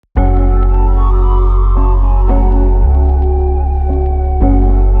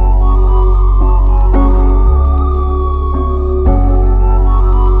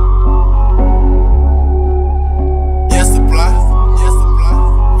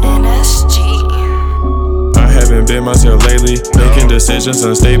lately. Making decisions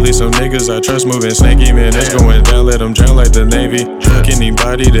unstably. Some niggas I trust moving snaky, man. It's going down, let them drown like the Navy. Fuck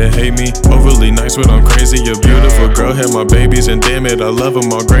anybody that hate me. Overly nice when I'm crazy. A beautiful girl had my babies, and damn it, I love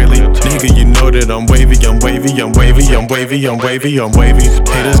them all greatly. Nigga, you know that I'm wavy, I'm wavy, I'm wavy, I'm wavy, I'm wavy, I'm wavy.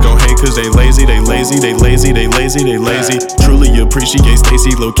 Haters gon' hate cause they lazy, they lazy, they lazy, they lazy, they lazy. Truly appreciate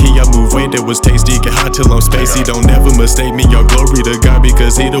Stacy, low key, I move weight that was tasty. Get hot till I'm spacey. Don't ever mistake me, y'all glory to God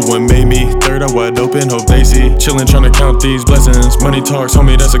because he the one made me. Third eye wide open, hope they see. Chillin' tryna count these blessings. Money talks,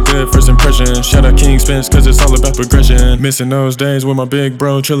 homie, that's a good first impression. Shout out King Spence cause it's all about progression. Missing those days with my big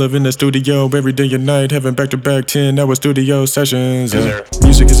bro, chillin' in the studio every day and night, having back-to-back 10-hour studio sessions.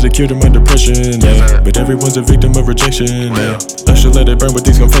 Music is the cure to my depression, but everyone's a victim of rejection. I should let it burn with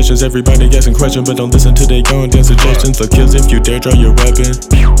these confessions. Everybody asking questions, but don't listen to they gon' damn suggestions. The kills if you dare draw your weapon.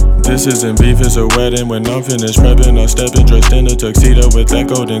 This isn't beef, it's a wedding. When I'm finished prepping, I'll step in dressed in a tuxedo with that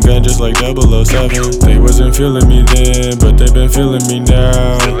golden gun just like 007. They wasn't feeling me then, but they been feeling me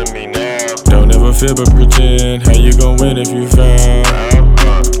now. Don't ever feel but pretend. How you gon' win if you foul?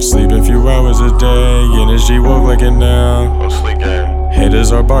 Sleeping few hours a day, energy walk like it now.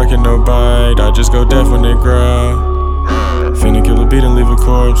 Haters are barking, no bite. I just go deaf when they growl. Finna kill a beat and leave a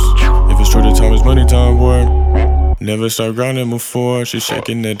corpse. If it's true, the time is money, time warp. Never start grinding before. She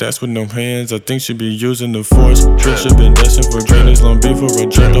shaking that ass with no hands. I think she be using the force. Bitch, have been destined for greatness long before I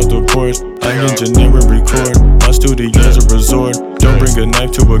jumped off the porch. I engineer and record. My studio's a resort. Don't bring a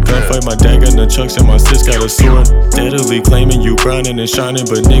knife to a gunfight. My dad got the chucks and my sis got a sword. Steadily claiming you grinding and shining,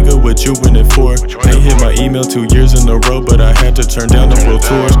 but nigga, what you in it for? They hit my email 2 years in a row, but I had to turn down the world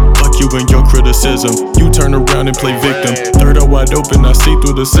tours. Fuck you and your criticism. You turn around and play victim. Third eye wide open, I see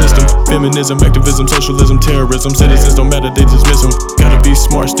through the system. Feminism, activism, socialism, terrorism. Citizens don't matter, they dismiss them. Gotta be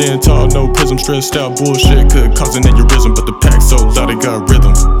smart, stand tall, no prism. Stressed out bullshit could cause an aneurysm, but the pack so loud it got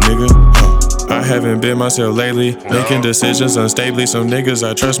rhythm, nigga. I haven't been myself lately, making decisions unstably. Some niggas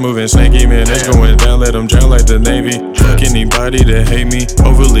I trust moving snaky, man. It's going down, let them drown like the Navy. Fuck anybody that hate me.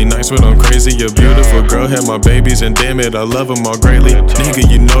 Overly nice when I'm crazy. A beautiful girl had my babies, and damn it, I love them all greatly.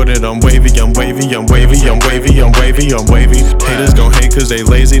 Nigga, you know that I'm wavy, I'm wavy, I'm wavy, I'm wavy, I'm wavy, I'm wavy. Haters gon' hate cause they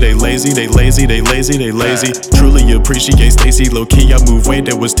lazy, they lazy, they lazy, they lazy, they lazy. Truly appreciate Stacy, low key, I move weight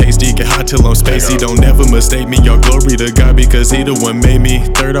that was tasty. Get hot till I'm spacey. Don't ever mistake me, y'all glory to God because he the one made me.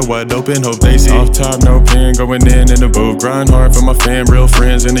 Third eye wide open, hope they see. Off top, no pen, going in the booth. Grind hard for my fam, real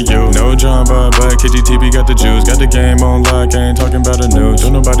friends in the youth. No John but KGTB got the juice. Got the game on lock, ain't talking about the news.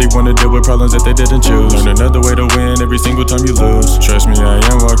 Don't nobody wanna deal with problems that they didn't choose. Learn another way to win every single time you lose. Trust me, I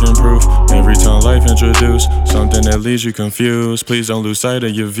am walking proof. Every time life introduce something that leaves you confused. Please don't lose sight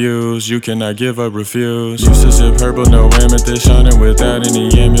of your views. You cannot give up, refuse. Used to sip purple, no amethyst, shining without any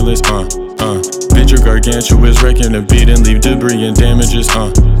amulets. Bitch, you're gargantuous, wrecking the beat and leave debris and damages.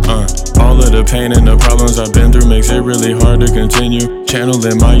 All of the pain and the problems I've been through makes it really hard to continue.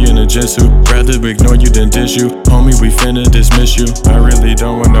 Channeling my energetsu, rather ignore you than dish you. Homie, we finna dismiss you. I really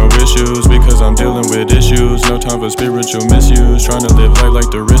don't want no issues because I'm dealing with issues. No time for spiritual misuse. Trying to live life like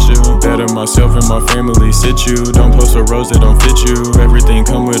the rich do. Better myself and my family sit you. Don't post a rose that don't fit you. Everything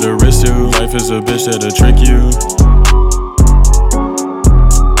come with a risk too. Life is a bitch that'll trick you.